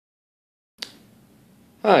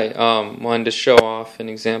Hi, wanted to show off an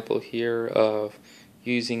example here of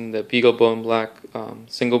using the BeagleBone Black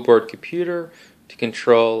single board computer to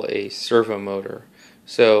control a servo motor.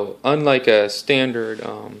 So unlike a standard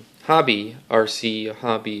hobby RC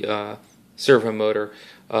hobby servo motor,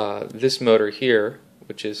 this motor here,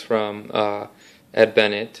 which is from Ed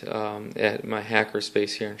Bennett at my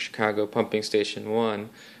hackerspace here in Chicago, Pumping Station 1,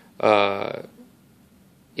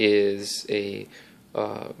 is a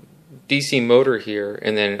DC motor here,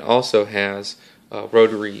 and then it also has a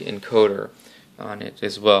rotary encoder on it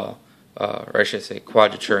as well, or I should say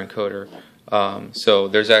quadrature encoder. So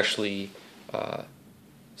there's actually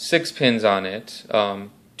 6 pins on it.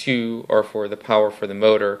 2 are for the power for the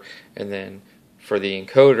motor, and then for the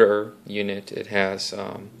encoder unit it has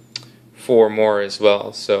 4 more as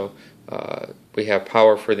well. So we have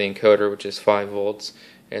power for the encoder, which is 5 volts,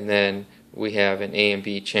 and then we have an A and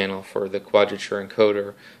B channel for the quadrature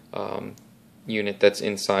encoder unit that's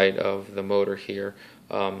inside of the motor here.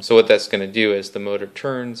 So what that's going to do is the motor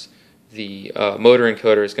turns, the motor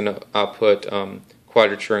encoder is going to output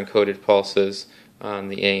quadrature encoded pulses on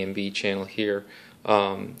the A and B channel here.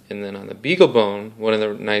 And then on the BeagleBone, one of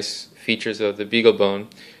the nice features of the BeagleBone,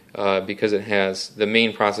 because it has the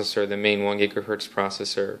main processor, the main 1 GHz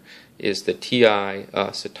processor, is the TI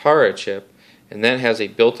Satara chip, and that has a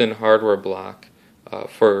built-in hardware block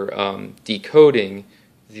for decoding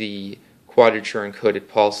the quadrature encoded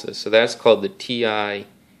pulses. So that's called the TI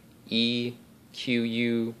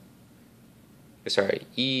eQEP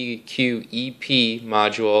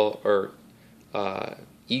module, or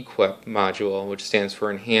eQEP module, which stands for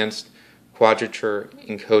Enhanced Quadrature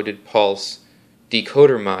Encoded Pulse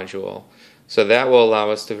Decoder Module. So that will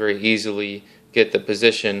allow us to very easily get the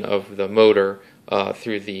position of the motor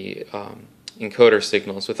through the encoder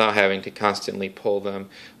signals without having to constantly pull them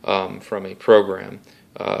from a program.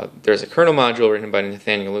 There's a kernel module written by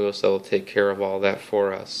Nathaniel Lewis that will take care of all that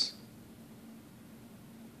for us.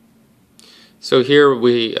 So here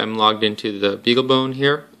I'm logged into the BeagleBone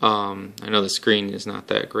here. I know the screen is not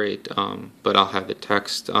that great, but I'll have the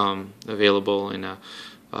text available in a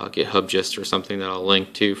GitHub Gists or something that I'll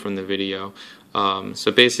link to from the video.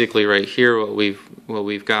 So basically right here what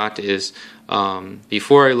we've got is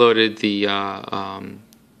before I loaded the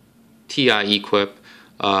TI eQEP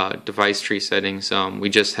device tree settings, we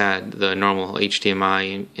just had the normal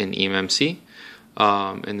HDMI and eMMC,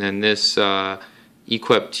 and then this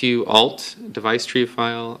eQEP2 alt device tree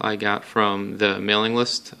file I got from the mailing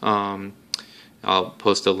list. I'll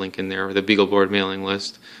post a link in there, the BeagleBoard mailing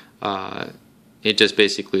list. It just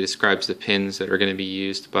basically describes the pins that are going to be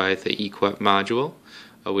used by the eQEP module,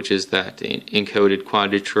 which is that encoded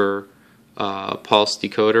quadrature pulse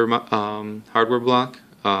decoder hardware block.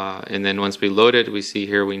 And then once we load it, we see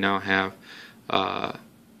here we now have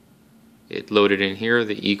it loaded in here,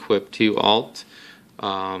 the eQEP2 alt.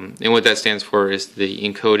 And what that stands for is the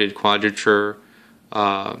encoded quadrature,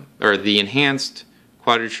 or the enhanced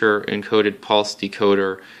quadrature encoded pulse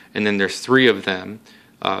decoder, and then there's 3 of them.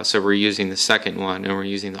 So we're using the second one, and we're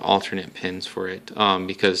using the alternate pins for it,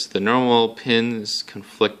 because the normal pins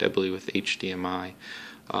conflict, I believe, with HDMI.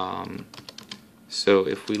 So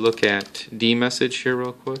if we look at dmessage here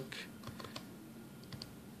real quick.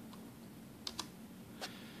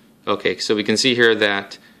 Okay, so we can see here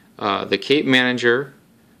that the Cape Manager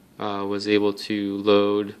was able to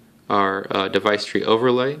load our device tree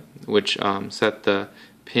overlay, which set the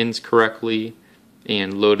pins correctly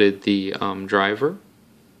and loaded the driver.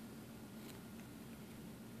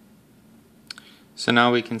 So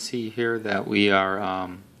now we can see here that we are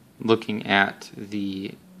looking at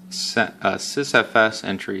the sysfs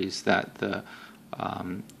entries that the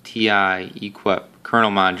TI eQEP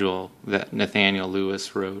kernel module that Nathaniel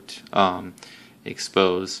Lewis wrote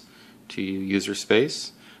expose to user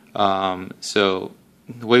space. So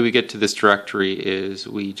the way we get to this directory is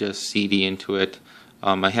we just cd into it.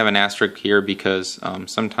 I have an asterisk here because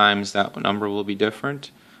sometimes that number will be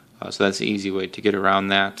different, so that's an easy way to get around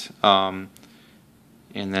that. And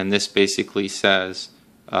then this basically says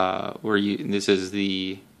this is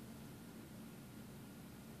the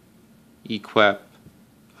eQEP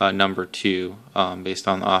number 2 based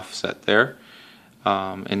on the offset there.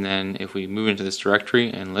 And then if we move into this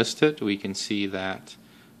directory and list it, we can see that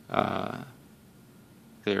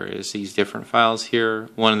there is these different files here.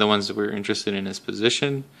 One of the ones that we're interested in is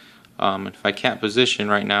position. If I can't position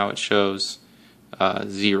right now, it shows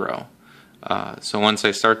 0. So once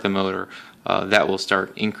I start the motor, that will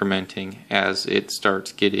start incrementing as it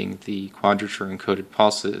starts getting the quadrature encoded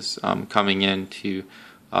pulses coming into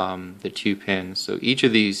the 2 pins. So each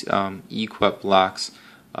of these eQEP blocks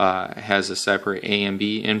has a separate A and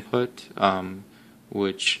B input,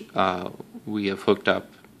 which we have hooked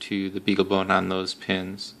up to the BeagleBone on those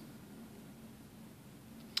pins.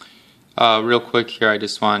 Real quick here, I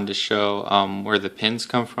just wanted to show where the pins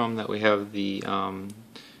come from that we have the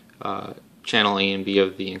channel A and B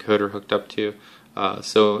of the encoder hooked up to.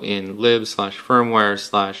 So in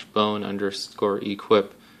lib/firmware/bone_eQEP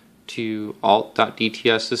to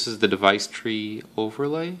alt.dts, this is the device tree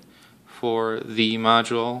overlay for the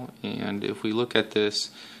module, and if we look at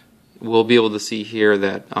this, we'll be able to see here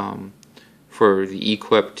that for the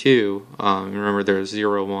eQEP 2, remember there's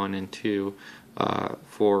 0, 1, and 2.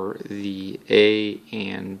 For the A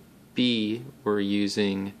and B, we're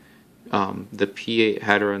using the P8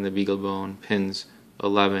 header on the BeagleBone pins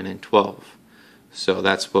 11 and 12. So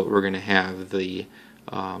that's what we're going to have the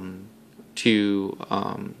two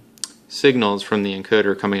signals from the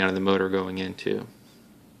encoder coming out of the motor going into.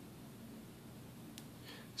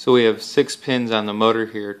 So we have 6 pins on the motor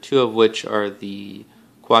here, 2 of which are the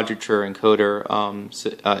quadrature encoder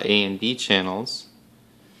A and B channels,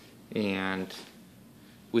 and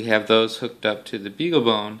we have those hooked up to the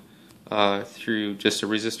BeagleBone through just a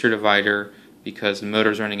resistor divider. Because the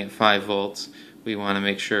motor's running at 5 volts, we want to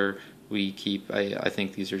make sure we keep, I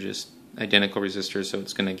think these are just identical resistors, so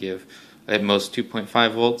it's going to give at most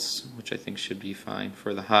 2.5 volts, which I think should be fine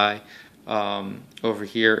for the high over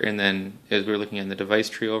here. And then as we're looking at the device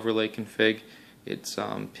tree overlay config, it's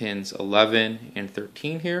pins 11 and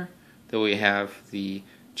 13 here that we have the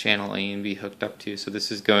channel A and B hooked up to. So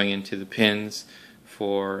this is going into the pins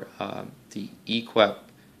for the eQEP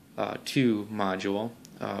 2 module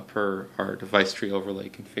per our device tree overlay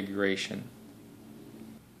configuration.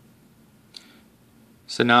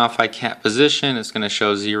 So now if I cat position, it's going to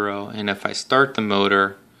show 0, and if I start the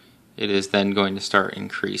motor, it is then going to start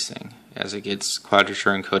increasing as it gets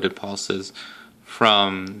quadrature encoded pulses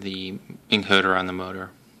from the encoder on the motor.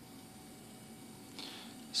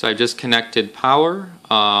 So I just connected power.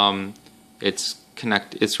 It's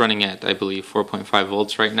running at, I believe, 4.5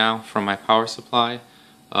 volts right now from my power supply.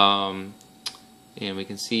 And we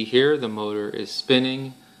can see here the motor is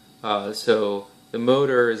spinning. So the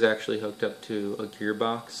motor is actually hooked up to a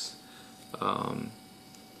gearbox. And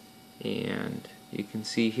you can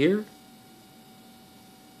see here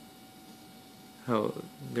how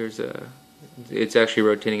it's actually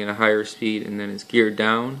rotating at a higher speed, and then it's geared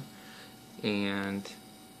down. And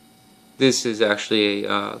this is actually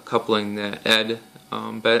coupling the Ed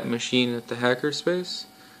bet machine at the hackerspace.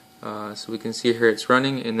 So we can see here it's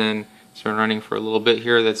running, and then it's been running for a little bit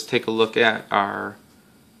here. Let's take a look at our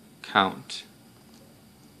count.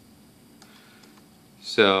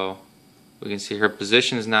 So we can see her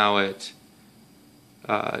position is now at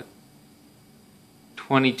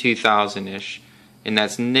 22,000-ish, and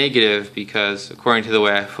that's negative because according to the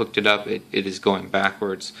way I hooked it up, it is going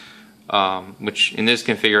backwards, which in this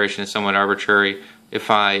configuration is somewhat arbitrary.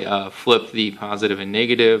 If I flip the positive and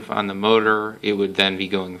negative on the motor, it would then be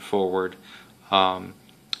going forward.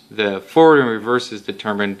 The forward and reverse is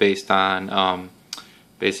determined based on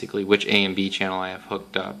basically which A and B channel I have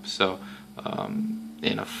hooked up. So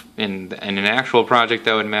in an actual project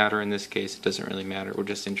that would matter. In this case, it doesn't really matter. We're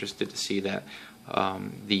just interested to see that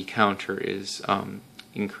the counter is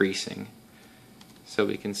increasing. So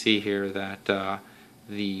we can see here that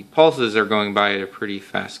the pulses are going by at a pretty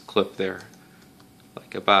fast clip there.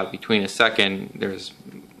 Like about between a second, there's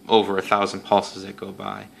over 1,000 pulses that go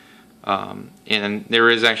by. And there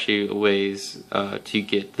is actually ways to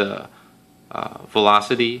get the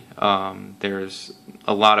velocity. There's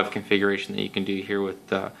a lot of configuration that you can do here with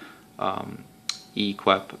the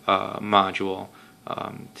eQEP module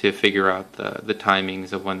to figure out the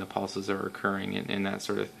timings of when the pulses are occurring and that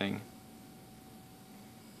sort of thing.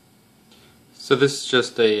 So this is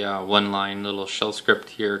just a one-line little shell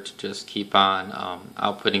script here to just keep on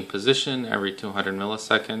outputting position every 200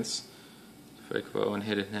 milliseconds. If I go and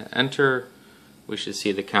hit enter, we should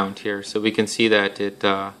see the count here. So we can see that it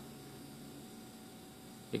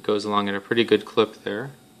goes along at a pretty good clip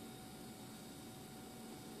there.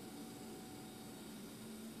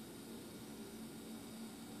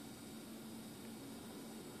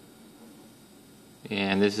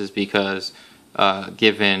 And this is because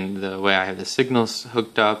given the way I have the signals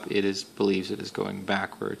hooked up, it believes it is going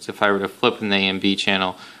backwards. If I were to flip in the A and B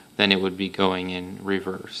channel, then it would be going in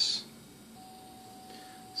reverse.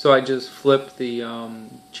 So I just flipped the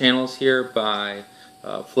channels here by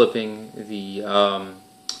flipping the A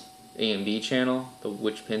and B channel,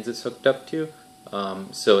 which pins it's hooked up to.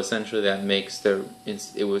 So essentially that makes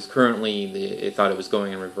it was currently, it thought it was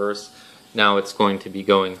going in reverse. Now it's going to be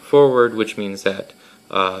going forward, which means that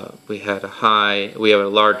we have a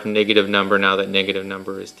large negative number. Now that negative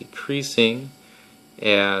number is decreasing,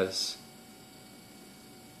 as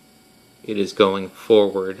it is going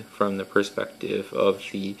forward from the perspective of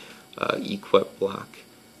the eQEP block.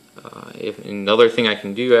 Another thing I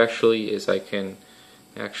can do actually is I can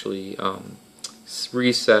actually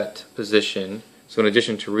reset position. So in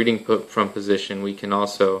addition to reading from position, we can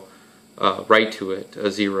also write to it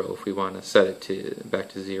a 0 if we want to set it back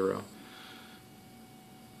to 0.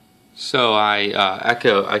 So I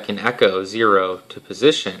can echo 0 to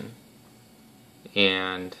position,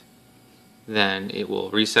 and then it will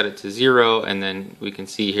reset it to 0, and then we can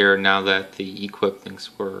see here now that the eQEP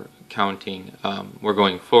thinks we're counting, we're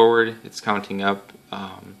going forward, it's counting up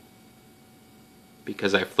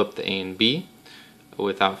because I flipped the A and B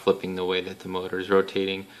without flipping the way that the motor is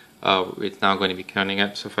rotating. It's now going to be counting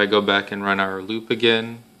up. So if I go back and run our loop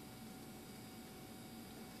again,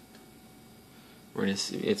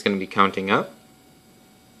 it's going to be counting up.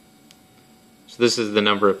 So this is the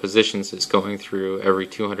number of positions it's going through every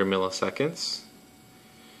 200 milliseconds,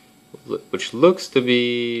 which looks to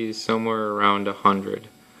be somewhere around 100,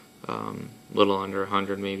 a little under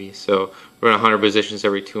 100 maybe. So we're at 100 positions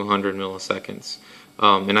every 200 milliseconds.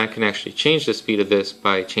 And I can actually change the speed of this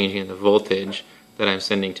by changing the voltage that I'm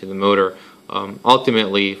sending to the motor.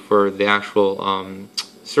 Ultimately, for the actual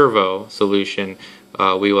servo solution,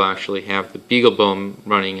 we will actually have the BeagleBone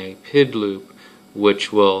running a PID loop,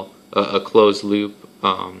 which will a closed loop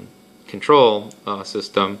control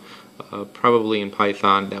system, probably in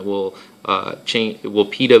Python, that will will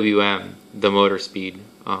PWM the motor speed.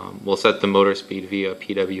 We'll set the motor speed via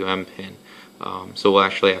PWM pin, so we'll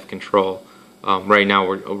actually have control. Right now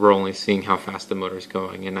we're only seeing how fast the motor is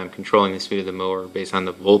going, and I'm controlling the speed of the motor based on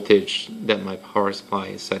the voltage that my power supply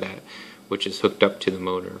is set at, which is hooked up to the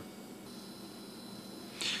motor.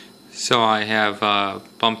 So I have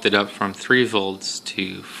bumped it up from 3 volts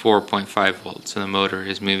to 4.5 volts, and the motor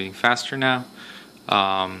is moving faster now.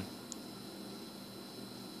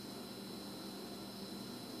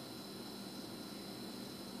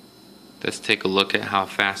 Let's take a look at how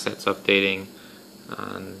fast that's updating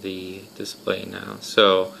on the display now.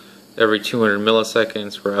 So every 200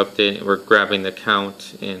 milliseconds we're grabbing the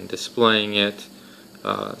count and displaying it,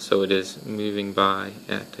 so it is moving by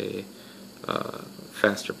at a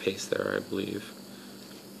faster pace there, I believe.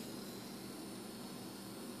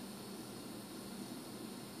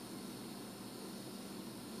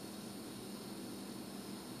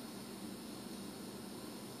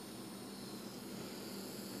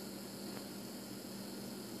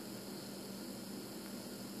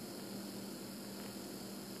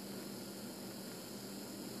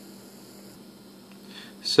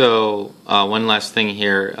 So one last thing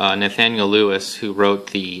here, Nathaniel Lewis, who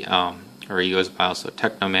wrote the, or he goes by also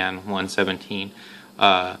Technoman 117,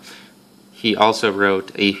 he also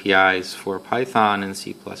wrote APIs for Python and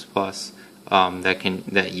C++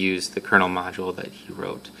 that use the kernel module that he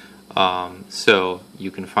wrote. So you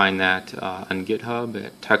can find that on GitHub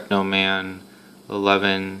at Technoman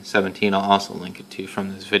 1117. I'll also link it to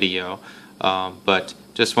from this video. But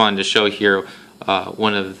just wanted to show here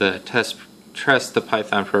one of the test the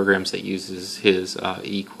Python programs that uses his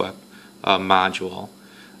eQEP module.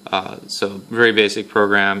 So very basic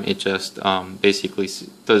program. It just basically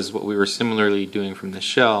does what we were similarly doing from the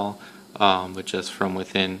shell, but just from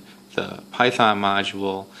within the Python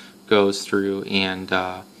module, goes through and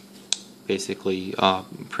basically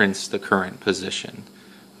prints the current position.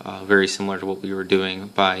 Very similar to what we were doing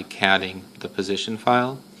by catting the position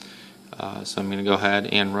file. So I'm going to go ahead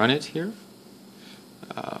and run it here.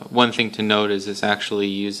 One thing to note is it's actually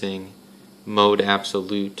using mode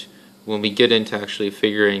absolute. When we get into actually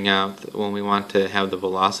figuring out when we want to have the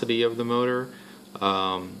velocity of the motor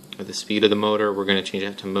or the speed of the motor, we're going to change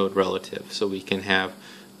that to mode relative, so we can have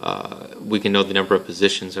we can know the number of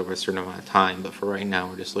positions over a certain amount of time. But for right now,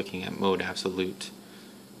 we're just looking at mode absolute.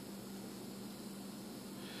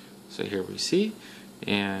 So here we see,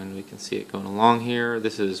 and we can see it going along here.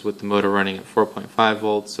 This is with the motor running at 4.5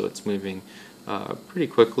 volts, so it's moving pretty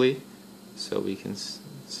quickly. So we can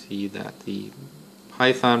see that the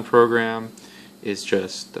Python program is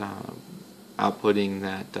just outputting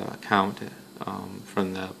that count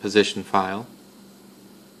from the position file.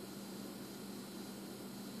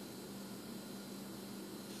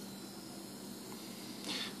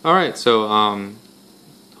 Alright, so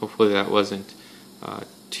hopefully that wasn't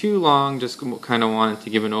too long. Just kind of wanted to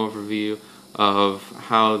give an overview of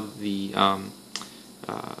how the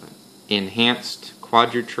enhanced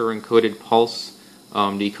quadrature encoded pulse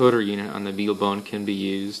decoder unit on the BeagleBone can be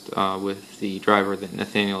used with the driver that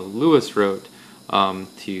Nathaniel Lewis wrote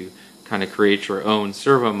to kind of create your own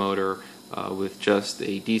servo motor with just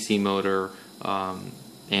a DC motor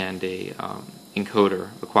and a encoder,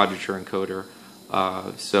 a quadrature encoder.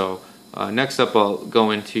 Next up I'll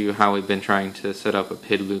go into how we've been trying to set up a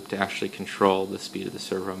PID loop to actually control the speed of the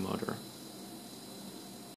servo motor.